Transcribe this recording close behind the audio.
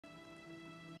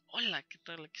Hola, ¿qué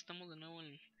tal? Aquí estamos de nuevo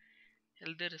en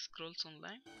Elder Scrolls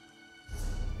Online.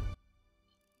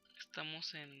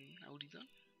 Estamos en Auridon.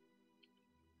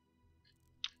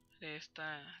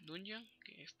 Esta dungeon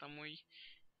que está muy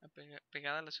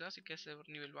pegada a la ciudad, así que es de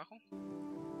nivel bajo.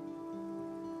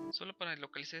 Solo para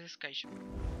localizar ese Sky Shop.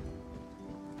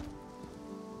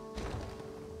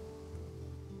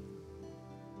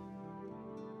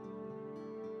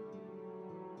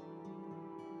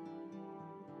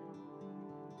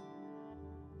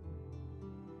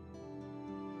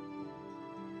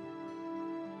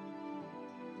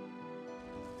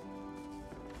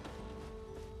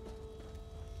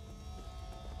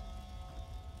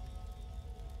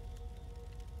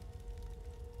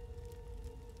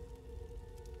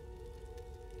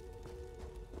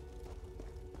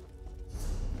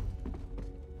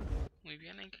 Muy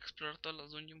bien, hay que explorar todas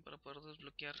las dungeons para poder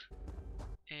desbloquear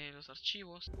los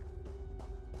archivos.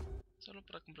 Solo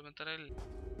para complementar el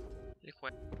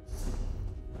juego.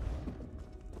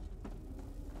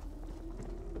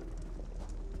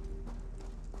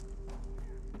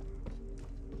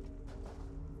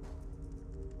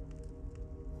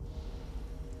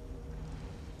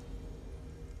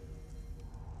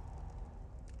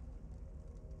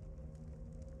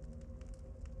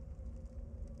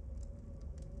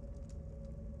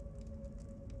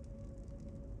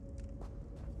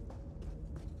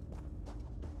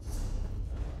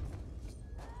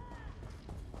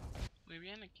 Muy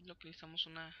bien, aquí localizamos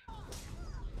una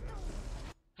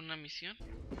misión.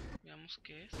 Veamos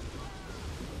qué es.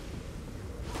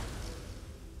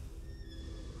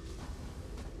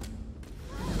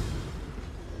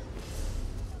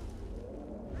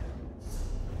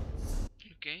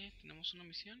 Ok, tenemos una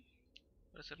misión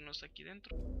para hacernos aquí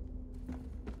dentro.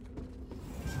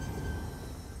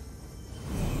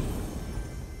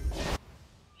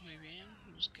 Muy bien,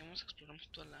 busquemos, exploramos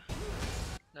toda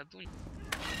la dungeon.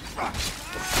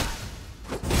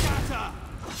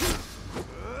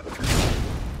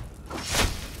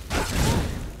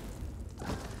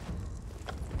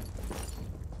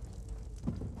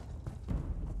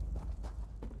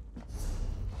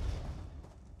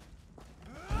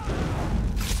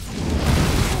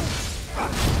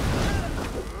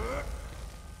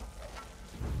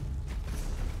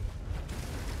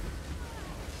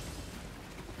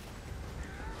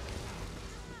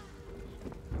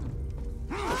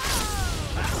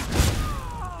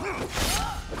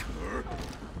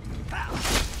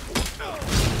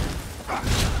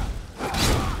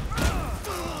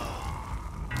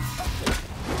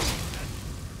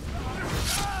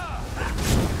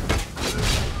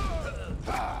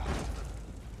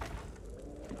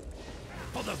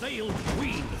 The Veiled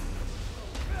Queen.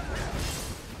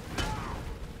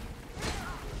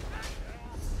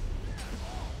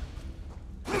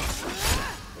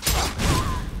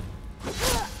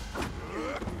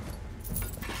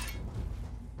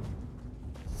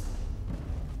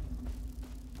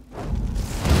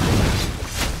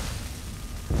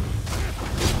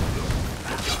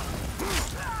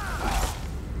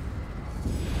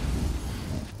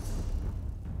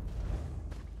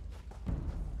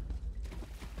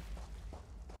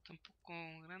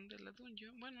 Grande la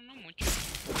dungeon, bueno, no mucho.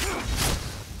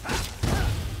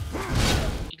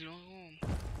 Y luego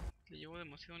le llevo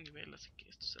demasiado nivel, así que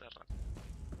esto será raro.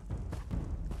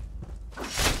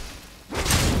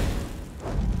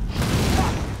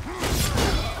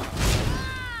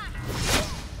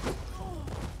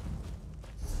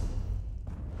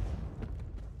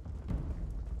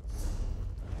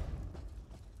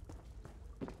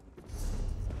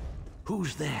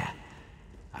 Who's there?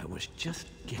 I was just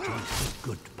getting to the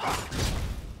good part.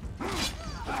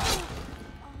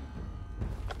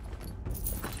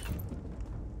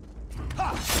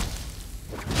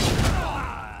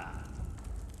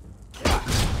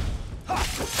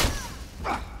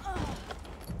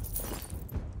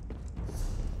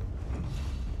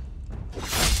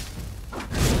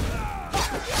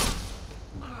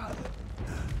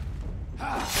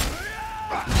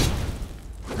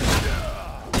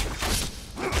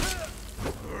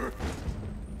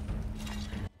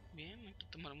 Bien, aquí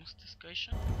tomaremos este Sky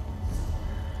Shop.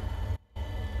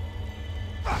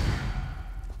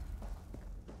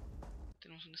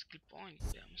 Tenemos un skill point,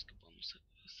 veamos qué podemos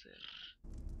hacer,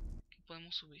 qué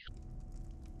podemos subir.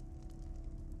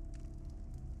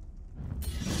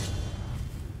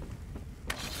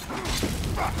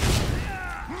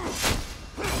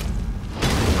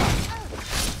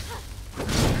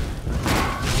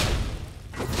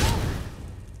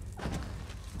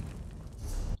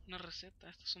 Una receta,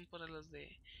 estas son para las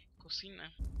de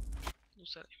cocina. Lo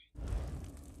usaré.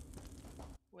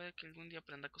 Puede que algún día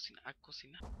aprenda a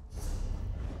cocinar.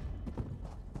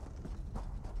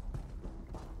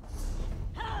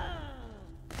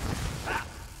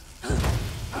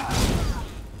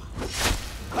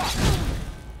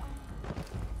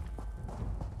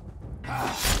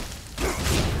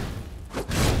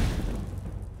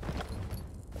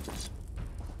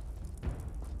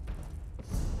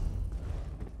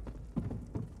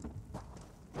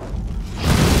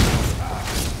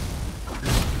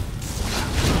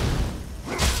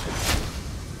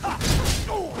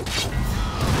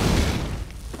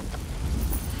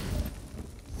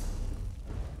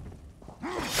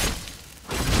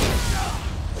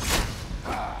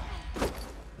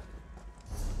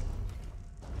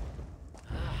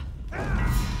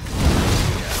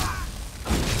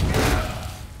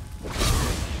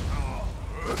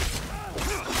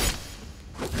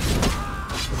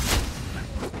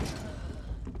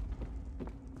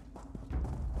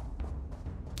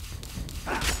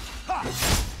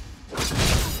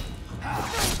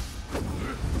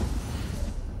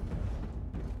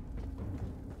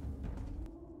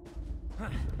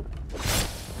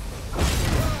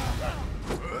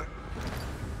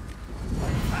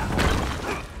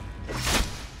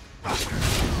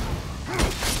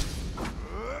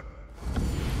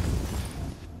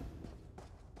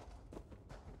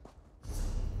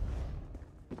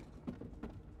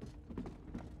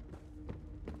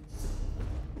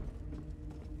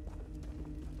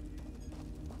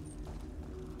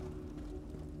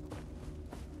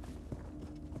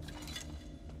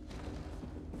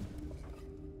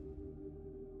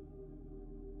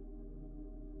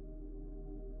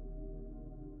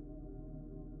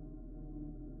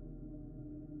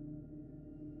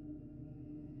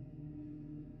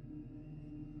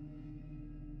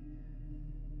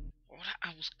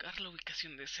 buscar la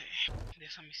ubicación de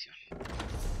esa misión.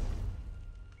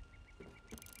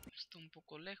 Está un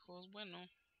poco lejos, bueno.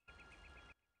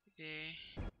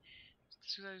 Esta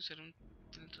ciudad debe ser un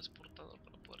teletransportador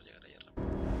para poder llegar allá rápido.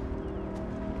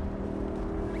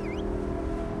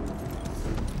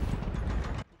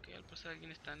 Ok, al parecer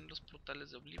alguien está en los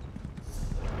portales de Oblivion.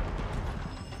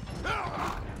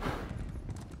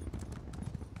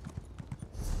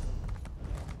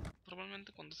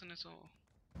 Probablemente cuando hacen eso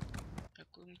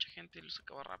acude mucha gente y los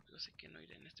acaba rápido, así que no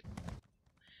iré en este.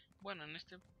 Bueno, en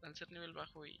este, al ser nivel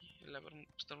bajo y el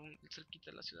estar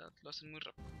cerquita de la ciudad, lo hacen muy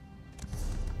rápido.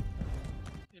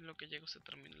 En lo que llego se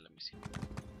termina la misión.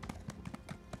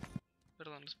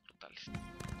 Perdón, los portales.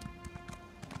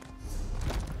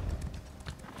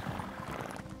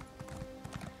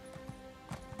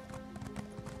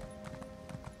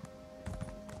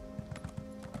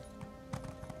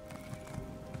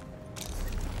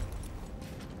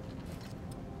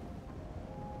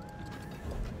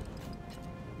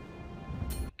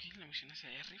 Ok, la misión es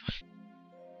ahí arriba.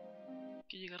 Hay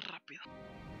que llegar rápido.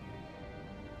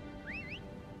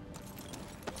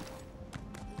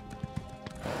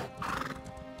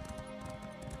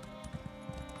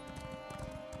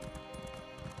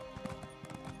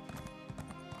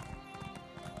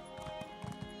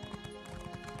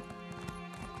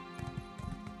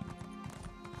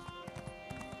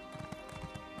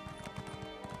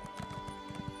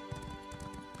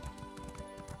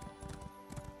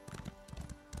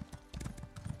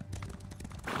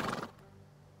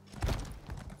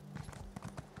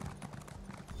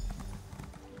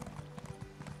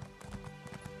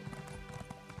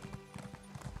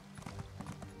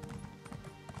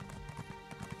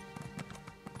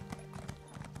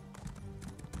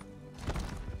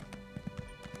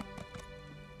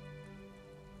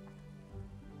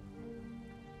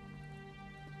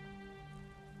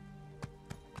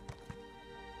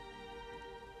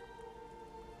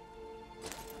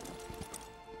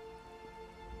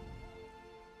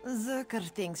 Zerker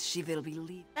thinks she will be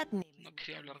lead. That name No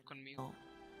quería hablar conmigo.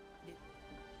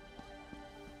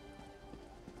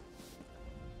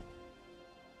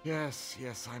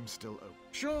 Yes, I'm still open.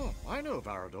 Sure, I know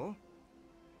Varador.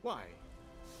 Why?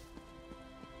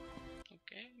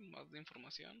 Ok, más de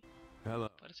información.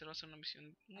 Hello. Parece va a ser una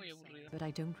misión muy aburrida. But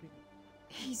I don't.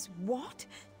 He's what?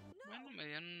 Bueno, me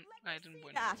dieron Iron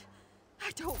bueno. That.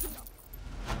 I don't know.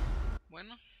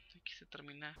 Bueno, aquí se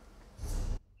termina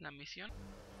la misión.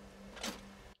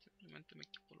 Simplemente me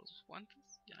equipo los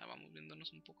guantes. Ya vamos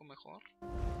viéndonos un poco mejor.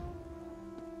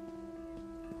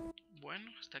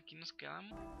 Bueno, hasta aquí nos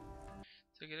quedamos.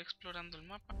 Seguiré explorando el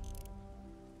mapa.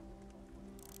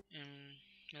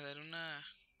 Me daré una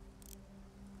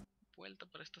vuelta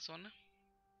para esta zona.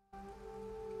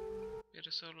 Pero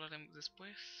eso hablaremos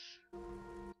después.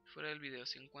 Fuera del video,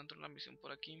 si encuentro la misión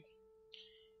por aquí,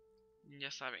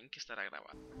 ya saben que estará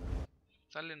grabado.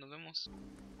 Sale, nos vemos.